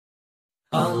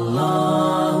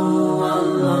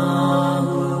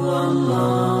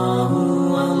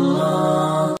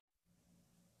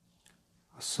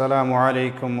السلام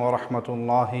علیکم ورحمۃ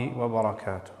اللہ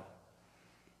وبرکاتہ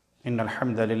ان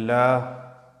الحمد للہ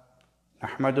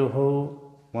نحمده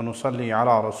ونصلی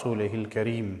علی رسولہ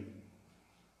الکریم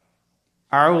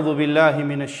اعوذ باللہ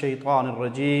من الشیطان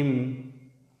الرجیم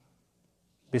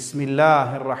بسم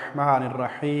اللہ الرحمن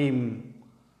الرحیم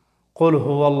قل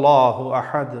هو اللہ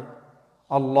احد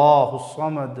اللہ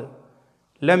الصمد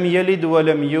لم یلد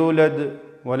ولم یولد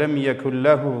ولم یکن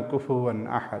له کفوا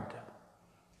احد۔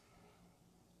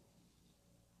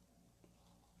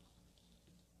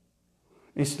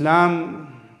 اسلام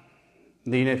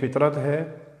دین فطرت ہے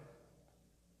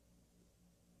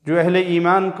جو اہل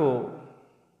ایمان کو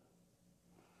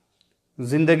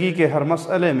زندگی کے ہر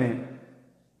مسئلے میں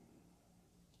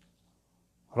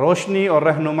روشنی اور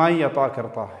رہنمائی عطا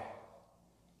کرتا ہے۔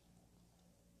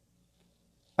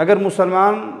 اگر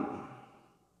مسلمان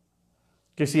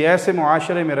کسی ایسے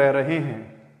معاشرے میں رہ رہے ہیں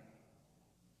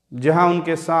جہاں ان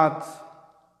کے ساتھ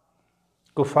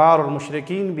کفار اور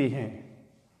مشرکین بھی ہیں،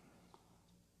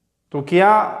 تو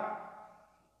کیا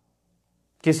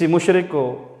کسی مشرک کو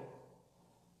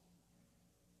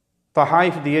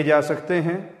تحائف دیے جا سکتے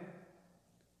ہیں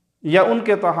یا ان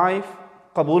کے تحائف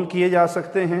قبول کیے جا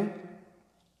سکتے ہیں؟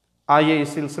 آئیے اس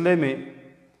سلسلے میں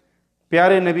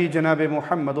پیارے نبی جناب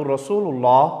محمد الرسول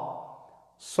اللہ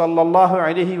صلی اللہ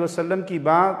علیہ وسلم کی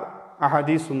بات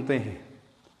احادیث سنتے ہیں۔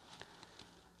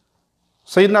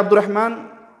 سیدنا عبد الرحمن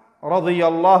رضی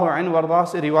اللہ عنہ وارضاہ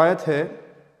سے روایت ہے،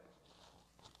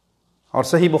 اور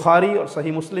صحیح بخاری اور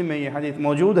صحیح مسلم میں یہ حدیث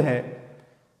موجود ہے۔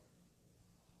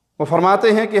 وہ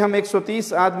فرماتے ہیں کہ ہم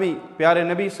 130 آدمی پیارے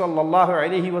نبی صلی اللہ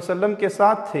علیہ وسلم کے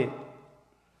ساتھ تھے،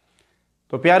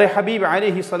 تو پیارے حبیب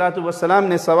علیہ السلام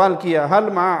نے سوال کیا، هل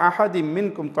مع احد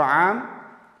منکم طعام؟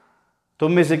 تم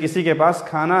میں سے کسی کے پاس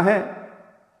کھانا ہے؟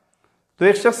 تو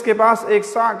ایک شخص کے پاس 1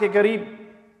 صاع کے قریب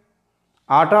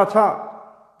آٹا تھا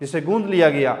جسے گوندھ لیا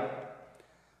گیا۔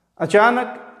 اچانک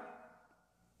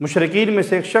مشرکین میں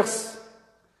سے ایک شخص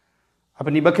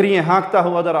اپنی بکریاں ہانکتا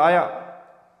ہوا ادھر آیا،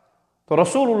 تو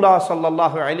رسول اللہ صلی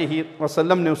اللہ علیہ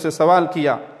وسلم نے اس سے سوال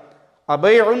کیا،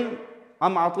 ابیع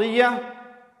ام عطیہ؟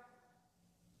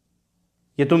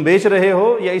 یہ تم بیچ رہے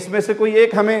ہو یا اس میں سے کوئی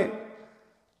ایک ہمیں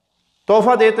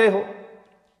تحفہ دیتے ہو،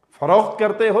 فروخت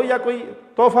کرتے ہو یا کوئی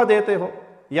تحفہ دیتے ہو؟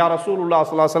 یا رسول اللہ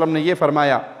صلی اللہ علیہ وسلم نے یہ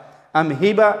فرمایا، ام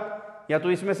ہیبہ، یا تو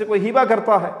اس میں سے کوئی ہیبہ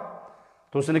کرتا ہے؟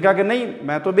 تو اس نے کہا کہ نہیں،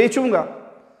 میں تو بیچوں گا۔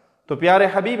 تو پیارے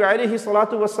حبیب علیہ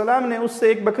السلام نے اس سے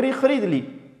ایک بکری خرید لی۔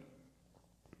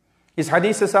 اس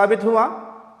حدیث سے ثابت ہوا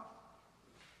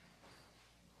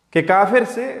کہ کافر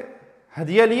سے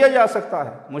ہدیہ لیا جا سکتا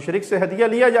ہے، مشرک سے ہدیہ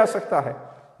لیا جا سکتا ہے،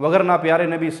 وگرنہ پیارے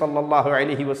نبی صلی اللہ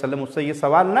علیہ وسلم اس سے یہ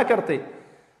سوال نہ کرتے۔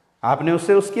 آپ نے اس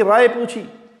سے اس کی رائے پوچھی،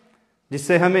 جس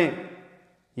سے ہمیں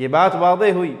یہ بات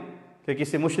واضح ہوئی کہ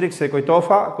کسی مشرک سے کوئی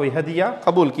تحفہ، کوئی ہدیہ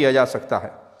قبول کیا جا سکتا ہے۔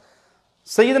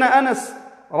 سیدنا انس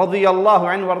رضی اللہ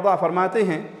عنہ وارضاہ فرماتے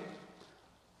ہیں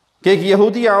کہ ایک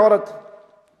یہودی عورت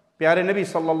پیارے نبی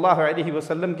صلی اللہ علیہ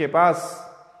وسلم کے پاس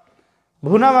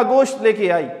بھنا ہوا گوشت لے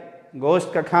کے آئی،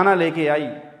 گوشت کا کھانا لے کے آئی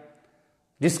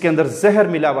جس کے اندر زہر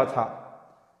ملا ہوا تھا،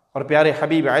 اور پیارے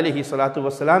حبیب علیہ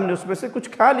السلام نے اس میں سے کچھ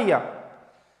کھا لیا۔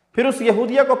 پھر اس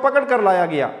یہودیہ کو پکڑ کر لایا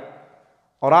گیا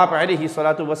اور آپ علیہ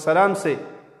السلام سے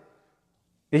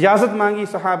اجازت مانگی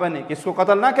صحابہ نے کہ اس کو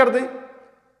قتل نہ کر دیں،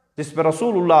 جس پر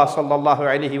رسول اللہ صلی اللہ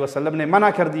علیہ وسلم نے منع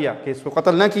کر دیا کہ اس کو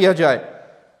قتل نہ کیا جائے۔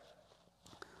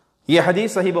 یہ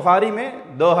حدیث صحیح بخاری میں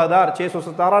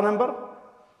 2617 نمبر۔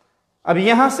 اب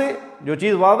یہاں سے جو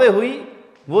چیز واضح ہوئی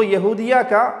وہ یہودیہ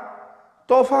کا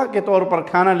تحفہ کے طور پر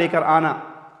کھانا لے کر آنا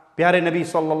پیارے نبی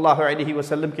صلی اللہ علیہ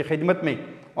وسلم کی خدمت میں،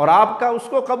 اور آپ کا اس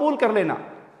کو قبول کر لینا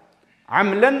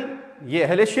عملاً۔ یہ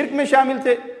اہل شرک میں شامل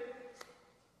تھے،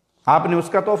 آپ نے اس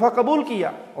کا تحفہ قبول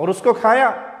کیا اور اس کو کھایا۔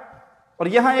 اور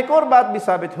یہاں ایک اور بات بھی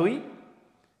ثابت ہوئی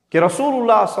کہ رسول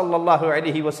اللہ صلی اللہ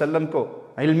علیہ وسلم کو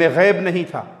علم غیب نہیں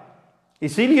تھا،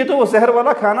 اسی لیے تو وہ زہر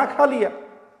والا کھانا کھا لیا۔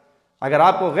 اگر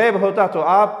آپ کو غیب ہوتا تو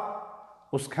آپ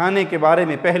اس کھانے کے بارے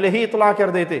میں پہلے ہی اطلاع کر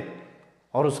دیتے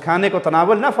اور اس کھانے کو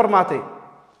تناول نہ فرماتے۔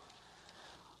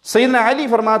 سیدنا علی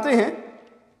فرماتے ہیں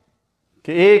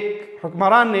کہ ایک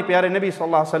حکمران نے پیارے نبی صلی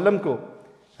اللہ علیہ وسلم کو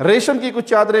ریشم کی کچھ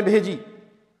چادریں بھیجی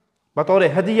بطور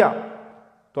ہدیہ،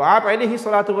 تو آپ علیہ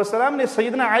السلام نے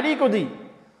سیدنا علی کو دی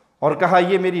اور کہا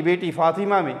یہ میری بیٹی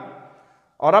فاطمہ میں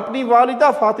اور اپنی والدہ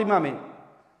فاطمہ میں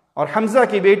اور حمزہ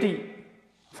کی بیٹی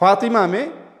فاطمہ میں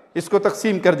اس کو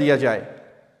تقسیم کر دیا جائے۔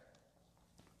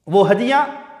 وہ ہدیہ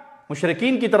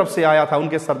مشرکین کی طرف سے آیا تھا، ان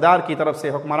کے سردار کی طرف سے،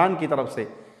 حکمران کی طرف سے،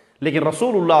 لیکن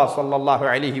رسول اللہ صلی اللہ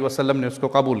علیہ وسلم نے اس کو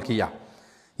قبول کیا۔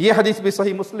 یہ حدیث بھی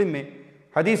صحیح مسلم میں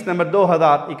حدیث نمبر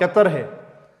 2071 ہے۔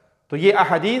 تو یہ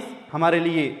احادیث ہمارے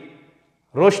لیے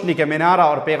روشنی کا منارہ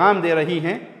اور پیغام دے رہی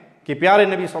ہیں کہ پیارے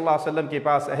نبی صلی اللہ علیہ وسلم کے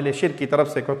پاس اہل شرک کی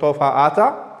طرف سے کوئی تحفہ آتا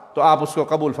تو آپ اس کو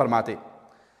قبول فرماتے۔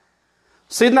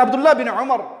 سیدنا عبداللہ بن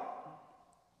عمر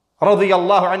رضی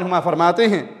اللہ عنہما فرماتے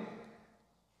ہیں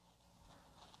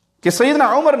کہ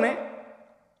سیدنا عمر نے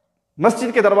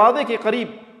مسجد کے دروازے کے قریب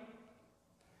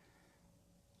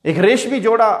ایک ریشمی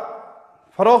جوڑا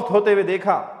فروخت ہوتے ہوئے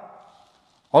دیکھا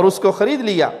اور اس کو خرید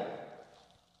لیا،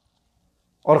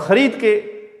 اور خرید کے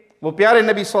وہ پیارے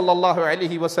نبی صلی اللہ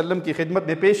علیہ وسلم کی خدمت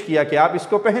میں پیش کیا کہ آپ اس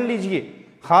کو پہن لیجئے،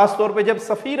 خاص طور پہ جب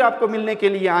سفیر آپ کو ملنے کے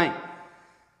لیے آئیں،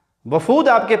 وفود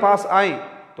آپ کے پاس آئیں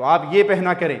تو آپ یہ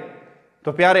پہنا کریں۔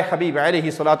 تو پیارے حبیب علیہ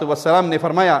الصلوۃ والسلام نے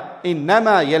فرمایا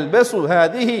انما یلبس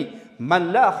هذه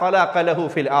من لا خلاق له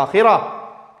فی الآخرہ،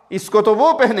 اس کو تو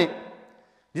وہ پہنے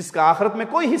جس کا آخرت میں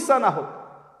کوئی حصہ نہ ہو،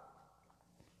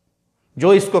 جو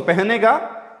اس کو پہنے گا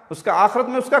اس کا آخرت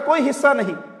میں اس کا کوئی حصہ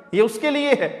نہیں، یہ اس کے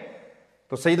لیے ہے۔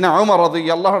 تو سیدنا عمر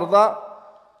رضی اللہ عنہ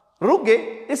رک گئے۔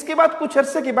 اس کے بعد کچھ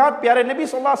عرصے کے بعد پیارے نبی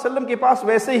صلی اللہ علیہ وسلم کے پاس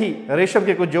ویسے ہی ریشم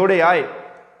کے کچھ جوڑے آئے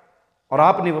اور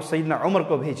آپ نے وہ سیدنا عمر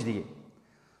کو بھیج دیے۔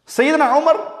 سیدنا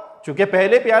عمر چونکہ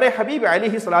پہلے پیارے حبیب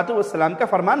علیہ السلام کا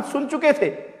فرمان سن چکے تھے،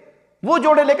 وہ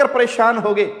جوڑے لے کر پریشان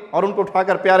ہو گئے اور ان کو اٹھا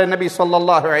کر پیارے نبی صلی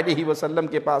اللہ علیہ وسلم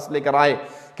کے پاس لے کر آئے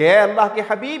کہ اے اللہ کے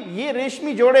حبیب، یہ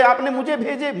ریشمی جوڑے آپ نے مجھے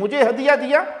بھیجے، مجھے ہدیہ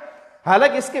دیا،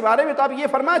 حالانکہ اس کے بارے میں تو آپ یہ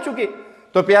فرما چکے۔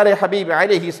 تو پیارے حبیب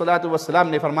علیہ السلام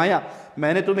نے فرمایا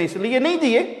میں نے تمہیں اس لیے نہیں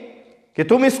دیے کہ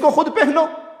تم اس کو خود پہنو۔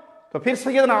 تو پھر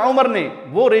سیدنا عمر نے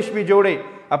وہ ریشمی جوڑے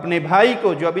اپنے بھائی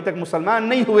کو جو ابھی تک مسلمان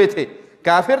نہیں ہوئے تھے،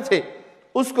 کافر تھے،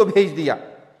 اس کو بھیج دیا،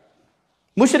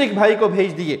 مشرک بھائی کو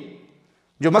بھیج دیے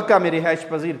جو مکہ میں رہائش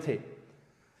پذیر تھے۔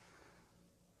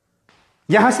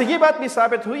 یہاں سے یہ بات بھی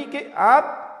ثابت ہوئی کہ آپ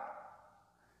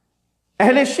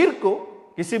اہل شرک کو،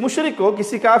 کسی مشرک کو،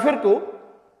 کسی کافر کو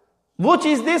وہ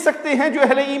چیز دے سکتے ہیں جو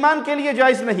اہل ایمان کے لیے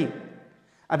جائز نہیں۔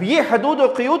 اب یہ حدود و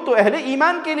قیود تو اہل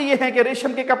ایمان کے لیے ہیں کہ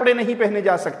ریشم کے کپڑے نہیں پہنے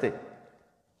جا سکتے،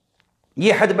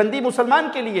 یہ حد بندی مسلمان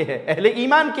کے لیے ہے، اہل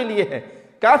ایمان کے لیے ہے،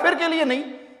 کافر کے لیے نہیں۔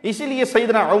 اسی لیے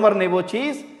سیدنا عمر نے وہ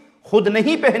چیز خود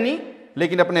نہیں پہنی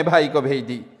لیکن اپنے بھائی کو بھیج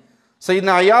دی۔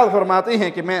 سیدنا عیاض فرماتے ہیں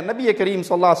کہ میں نبی کریم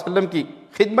صلی اللہ علیہ وسلم کی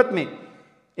خدمت میں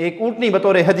ایک اونٹنی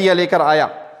بطور ہدیہ لے کر آیا۔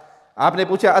 آپ نے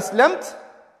پوچھا اسلمت،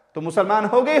 تو مسلمان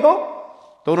ہو گئے ہو؟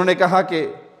 تو انہوں نے کہا کہ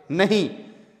نہیں۔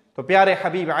 تو پیارے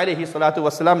حبیب علیہ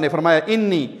السلام نے فرمایا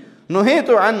انی نہیت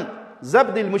عن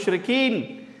زبد المشرکین،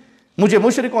 مجھے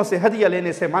مشرکوں سے ہدیہ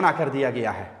لینے سے منع کر دیا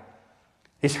گیا ہے۔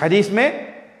 اس حدیث میں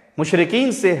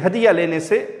مشرکین سے ہدیہ لینے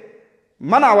سے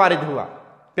منع وارد ہوا،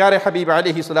 پیارے حبیب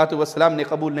علیہ السلام نے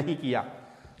قبول نہیں کیا۔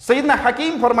 سیدنا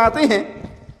حکیم فرماتے ہیں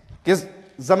کہ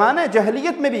زمانہ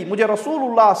جہلیت میں بھی مجھے رسول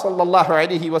اللہ صلی اللہ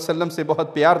علیہ وسلم سے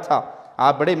بہت پیار تھا،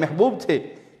 آپ بڑے محبوب تھے۔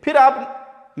 پھر آپ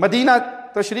مدینہ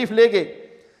تشریف لے گئے۔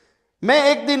 میں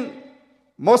ایک دن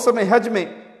موسم حج میں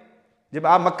جب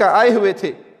آپ مکہ آئے ہوئے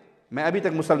تھے، میں ابھی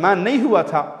تک مسلمان نہیں ہوا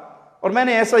تھا، اور میں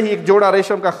نے ایسا ہی ایک جوڑا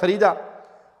ریشم کا خریدا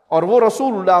اور وہ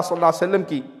رسول اللہ صلی اللہ علیہ وسلم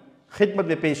کی خدمت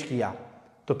میں پیش کیا۔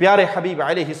 تو پیارے حبیب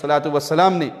علیہ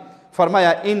السلام نے فرمایا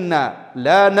اِنَّا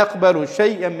لَا نَقْبَلُ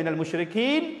شَيْئًا مِّنَ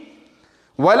الْمُشْرِكِينَ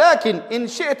وَلَكِنْ إِنْ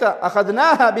شِئْتَ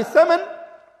أَخَذْنَاهَا بِالثَّمَنِ،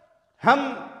 ہم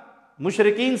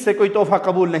مشرکین سے کوئی تحفہ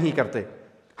قبول نہیں کرتے،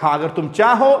 ہاں اگر تم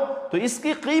چاہو تو اس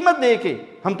کی قیمت دے کے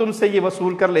ہم تم سے یہ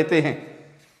وصول کر لیتے ہیں،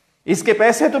 اس کے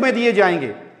پیسے تمہیں دیے جائیں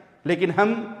گے، لیکن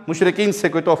ہم مشرکین سے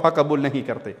کوئی تحفہ قبول نہیں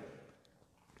کرتے۔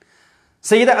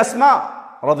 سیدہ اسماء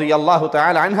رضی اللہ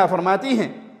تعالی عنہا فرماتی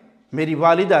ہیں میری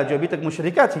والدہ جو ابھی تک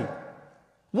مشرکہ تھی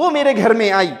وہ میرے گھر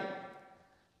میں آئی،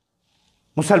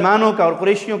 مسلمانوں کا اور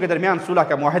قریشیوں کے درمیان صلح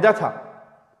کا معاہدہ تھا،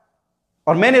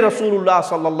 اور میں نے رسول اللہ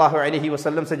صلی اللہ علیہ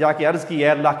وسلم سے جا کے عرض کی اے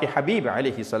اللہ کے حبیب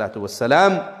علیہ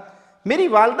السلام، میری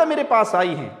والدہ میرے پاس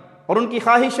آئی ہیں اور ان کی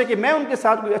خواہش ہے کہ میں ان کے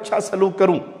ساتھ کوئی اچھا سلوک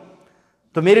کروں،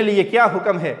 تو میرے لیے کیا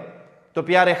حکم ہے؟ تو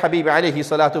پیارے حبیب علیہ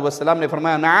السلام نے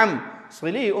فرمایا نعم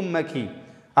صلی امکی،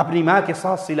 اپنی ماں کے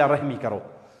ساتھ صلہ رحمی کرو۔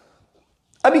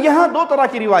 اب یہاں دو طرح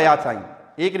کی روایات آئیں،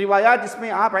 ایک روایات جس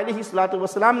میں آپ علیہ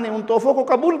السلام نے ان تحفوں کو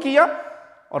قبول کیا،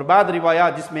 اور بعد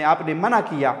روایات جس میں آپ نے منع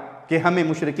کیا کہ ہمیں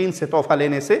مشرکین سے تحفہ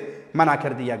لینے سے منع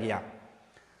کر دیا گیا۔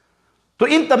 تو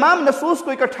ان تمام نصوص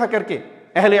کو اکٹھا کر کے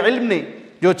اہل علم نے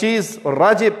جو چیز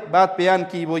راجب بات بیان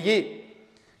کی وہ یہ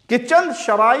کہ چند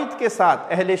شرائط کے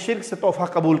ساتھ اہل شرک سے تحفہ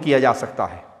قبول کیا جا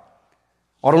سکتا ہے،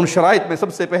 اور ان شرائط میں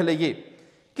سب سے پہلے یہ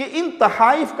کہ ان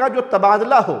تحائف کا جو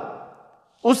تبادلہ ہو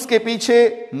اس کے پیچھے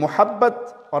محبت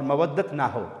اور مودت نہ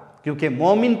ہو، کیونکہ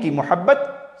مومن کی محبت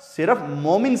صرف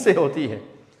مومن سے ہوتی ہے۔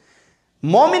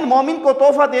 مومن مومن کو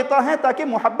تحفہ دیتا ہے تاکہ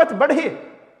محبت بڑھے،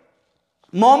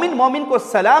 مومن مومن کو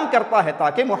سلام کرتا ہے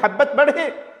تاکہ محبت بڑھے۔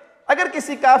 اگر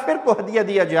کسی کافر کو ہدیہ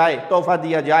دیا جائے، تحفہ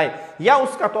دیا جائے یا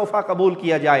اس کا تحفہ قبول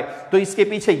کیا جائے تو اس کے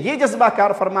پیچھے یہ جذبہ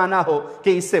کار فرما نہ ہو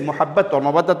کہ اس سے محبت اور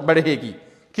مودت بڑھے گی۔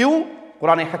 کیوں؟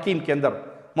 قرآن حکیم کے اندر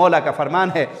مولا کا فرمان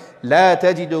ہے لا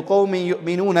تجد قوم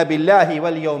یؤمنون باللہ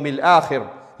والیوم الآخر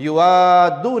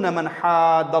یوادون من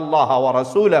حاد اللہ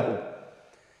ورسولہ،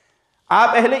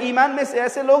 آپ اہل ایمان میں سے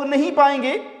ایسے لوگ نہیں پائیں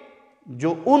گے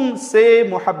جو ان سے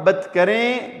محبت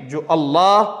کریں جو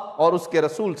اللہ اور اس کے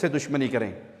رسول سے دشمنی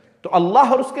کریں۔ تو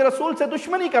اللہ اور اس کے رسول سے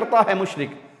دشمنی کرتا ہے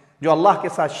مشرک، جو اللہ کے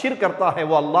ساتھ شرک کرتا ہے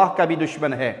وہ اللہ کا بھی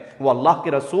دشمن ہے، وہ اللہ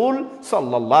کے رسول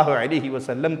صلی اللہ علیہ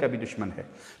وسلم کا بھی دشمن ہے۔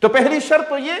 تو پہلی شرط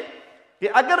تو یہ کہ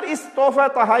اگر اس تحفہ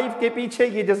تحائف کے پیچھے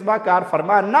یہ جذبہ کار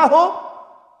فرمان نہ ہو،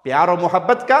 پیار و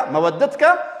محبت کا، مودت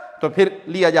کا، تو پھر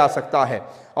لیا جا سکتا ہے۔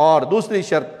 اور دوسری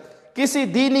شرط کسی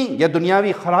دینی یا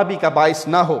دنیاوی خرابی کا باعث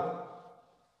نہ ہو۔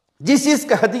 جس چیز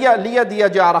کا ہدیہ دیا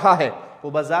جا رہا ہے وہ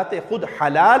بذات خود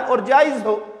حلال اور جائز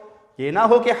ہو، یہ نہ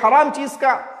ہو کہ حرام چیز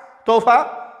کا تحفہ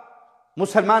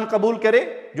مسلمان قبول کرے۔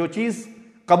 جو چیز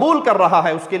قبول کر رہا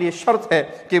ہے اس کے لیے شرط ہے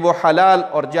کہ وہ حلال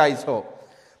اور جائز ہو،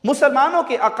 مسلمانوں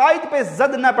کے عقائد پہ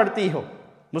زد نہ پڑتی ہو،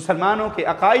 مسلمانوں کے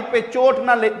عقائد پہ چوٹ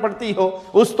نہ پڑتی ہو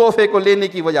اس تحفے کو لینے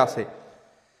کی وجہ سے۔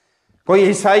 کوئی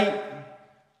عیسائی،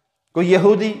 کوئی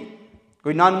یہودی،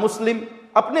 کوئی نان مسلم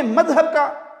اپنے مذہب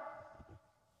کا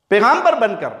پیغامبر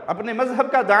بن کر، اپنے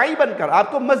مذہب کا داعی بن کر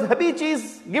آپ کو مذہبی چیز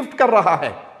گفٹ کر رہا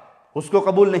ہے، اس کو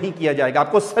قبول نہیں کیا جائے گا۔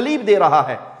 آپ کو صلیب دے رہا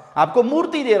ہے، آپ کو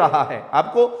مورتی دے رہا ہے،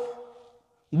 آپ کو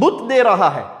بت دے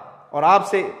رہا ہے اور آپ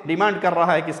سے ڈیمانڈ کر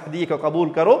رہا ہے کہ اس ہدیے کو قبول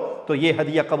کرو، تو یہ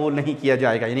ہدیہ قبول نہیں کیا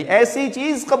جائے گا۔ یعنی ایسی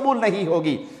چیز قبول نہیں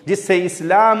ہوگی جس سے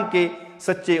اسلام کے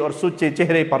سچے اور سچے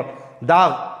چہرے پر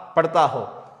داغ پڑتا ہو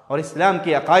اور اسلام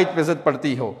کے عقائد پہ زد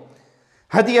پڑتی ہو۔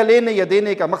 ہدیہ لینے یا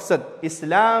دینے کا مقصد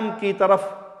اسلام کی طرف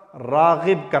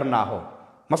راغب کرنا ہو،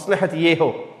 مصلحت یہ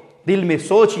ہو، دل میں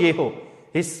سوچ یہ ہو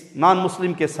اس نان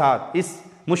مسلم کے ساتھ، اس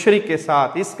مشرک کے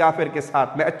ساتھ، اس کافر کے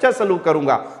ساتھ میں اچھا سلوک کروں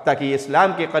گا تاکہ یہ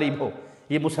اسلام کے قریب ہو،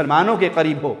 یہ مسلمانوں کے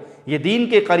قریب ہو، یہ دین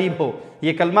کے قریب ہو،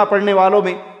 یہ کلمہ پڑھنے والوں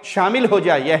میں شامل ہو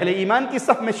جائے، یہ اہل ایمان کی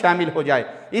صف میں شامل ہو جائے۔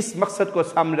 اس مقصد کو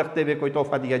سامنے رکھتے ہوئے کوئی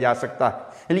تحفہ لیا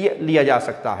جا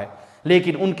سکتا ہے۔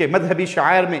 لیکن ان کے مذہبی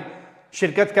شعائر میں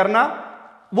شرکت کرنا،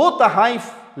 وہ تحائف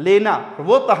لینا،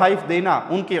 وہ تحائف دینا،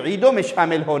 ان کی عیدوں میں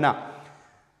شامل ہونا،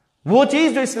 وہ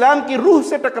چیز جو اسلام کی روح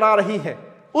سے ٹکرا رہی ہے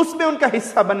اس میں ان کا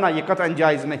حصہ بننا، یہ قطعاً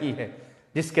جائز نہیں ہے۔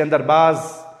 جس کے اندر بعض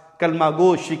کلمہ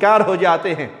گو شکار ہو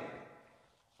جاتے ہیں،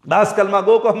 بعض کلمہ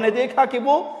گو کو ہم نے دیکھا کہ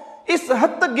وہ اس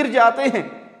حد تک گر جاتے ہیں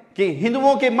کہ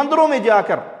ہندوؤں کے مندروں میں جا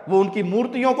کر وہ ان کی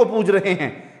مورتیوں کو پوج رہے ہیں،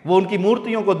 وہ ان کی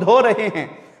مورتیوں کو دھو رہے ہیں،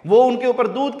 وہ ان کے اوپر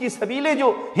دودھ کی سبیلیں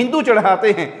جو ہندو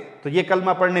چڑھاتے ہیں، تو یہ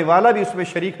کلمہ پڑھنے والا بھی اس میں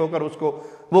شریک ہو کر اس کو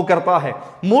وہ کرتا ہے۔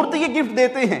 مورتیاں گفٹ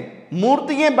دیتے ہیں،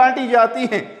 مورتیاں بانٹی جاتی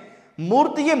ہیں،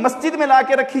 مورتیاں مسجد میں لا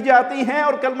کے رکھی جاتی ہیں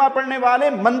اور کلمہ پڑھنے والے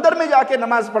مندر میں جا کے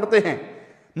نماز پڑھتے ہیں،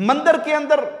 مندر کے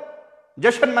اندر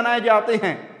جشن منائے جاتے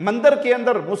ہیں، مندر کے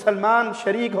اندر مسلمان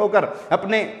شریک ہو کر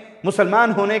اپنے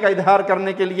مسلمان ہونے کا اظہار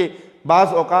کرنے کے لیے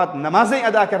بعض اوقات نمازیں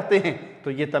ادا کرتے ہیں۔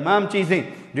 تو یہ تمام چیزیں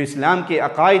جو اسلام کے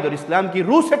عقائد اور اسلام کی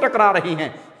روح سے ٹکرا رہی ہیں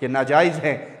یہ ناجائز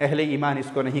ہیں، اہل ایمان اس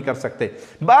کو نہیں کر سکتے۔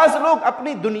 بعض لوگ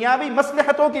اپنی دنیاوی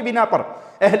مصلحتوں کی بنا پر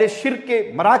اہل شرک کے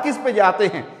مراکز پہ جاتے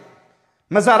ہیں،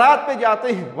 مزارات پہ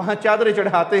جاتے ہیں، وہاں چادریں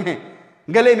چڑھاتے ہیں،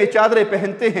 گلے میں چادریں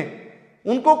پہنتے ہیں،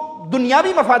 ان کو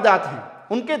دنیاوی مفادات ہیں،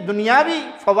 ان کے دنیاوی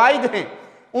فوائد ہیں،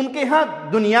 ان کے ہاں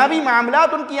دنیاوی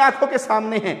معاملات ان کی آنکھوں کے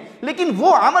سامنے ہیں، لیکن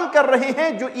وہ عمل کر رہے ہیں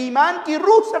جو ایمان کی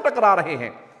روح سے ٹکرا رہے ہیں۔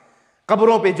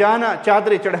 قبروں پہ جانا،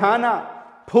 چادریں چڑھانا،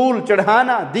 پھول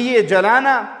چڑھانا، دیے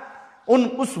جلانا،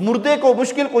 اس مردے کو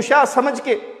مشکل کشا سمجھ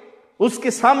کے اس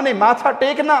کے سامنے ماتھا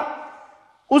ٹیکنا،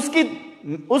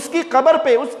 اس کی قبر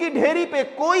پہ، اس کی ڈھیری پہ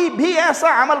کوئی بھی ایسا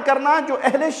عمل کرنا جو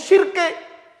اہل شرک کے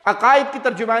عقائد کی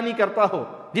ترجمانی کرتا ہو،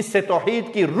 جس سے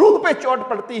توحید کی روح پہ چوٹ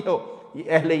پڑتی ہو، یہ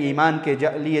اہل ایمان کے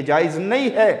لیے جائز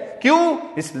نہیں ہے۔ کیوں؟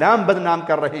 اسلام بدنام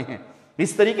کر رہے ہیں،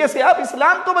 اس طریقے سے آپ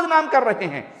اسلام کو بدنام کر رہے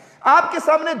ہیں۔ آپ کے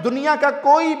سامنے دنیا کا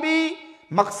کوئی بھی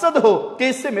مقصد ہو کہ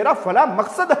اس سے میرا فلاں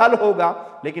مقصد حل ہوگا،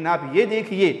 لیکن آپ یہ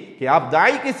دیکھیے کہ آپ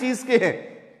داعی کس چیز کے ہیں،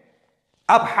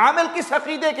 آپ حامل کس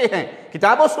عقیدے کے ہیں،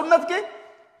 کتاب و سنت کے،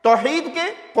 توحید کے،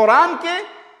 قرآن کے۔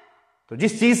 تو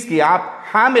جس چیز کی آپ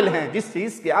حامل ہیں، جس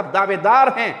چیز کے آپ دعوے دار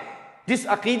ہیں، جس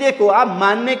عقیدے کو آپ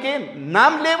ماننے کے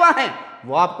نام لیوا ہیں،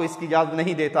 وہ آپ کو اس کی اجازت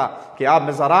نہیں دیتا کہ آپ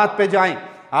مزارات پہ جائیں،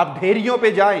 آپ ڈھیریوں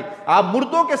پہ جائیں، آپ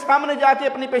مردوں کے سامنے جا کے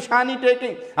اپنی پیشانی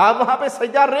ٹیکیں، آپ وہاں پہ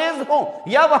سجدہ ریز ہوں،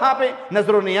 یا وہاں پہ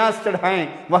نذر و نیاز چڑھائیں،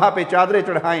 وہاں پہ چادریں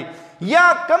چڑھائیں،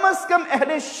 یا کم از کم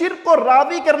اہل شرک کو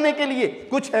راضی کرنے کے لیے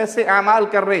کچھ ایسے اعمال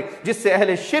کر رہے جس سے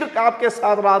اہل شرک آپ کے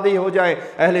ساتھ راضی ہو جائے۔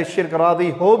 اہل شرک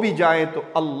راضی ہو بھی جائیں تو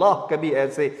اللہ کبھی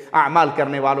ایسے اعمال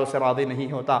کرنے والوں سے راضی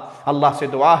نہیں ہوتا۔ اللہ سے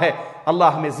دعا ہے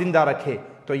اللہ ہمیں زندہ رکھے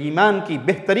تو ایمان کی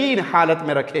بہترین حالت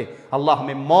میں رکھے، اللہ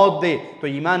ہمیں موت دے تو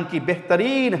ایمان کی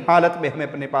بہترین حالت میں ہمیں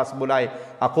اپنے پاس بلائے۔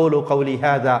 اقول قولی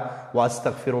ھذا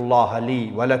واستغفر اللہ لی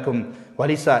ولکم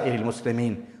ولسائر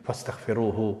المسلمین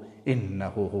فاستغفروہ انہ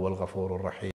هو الغفور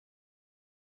الرحیم۔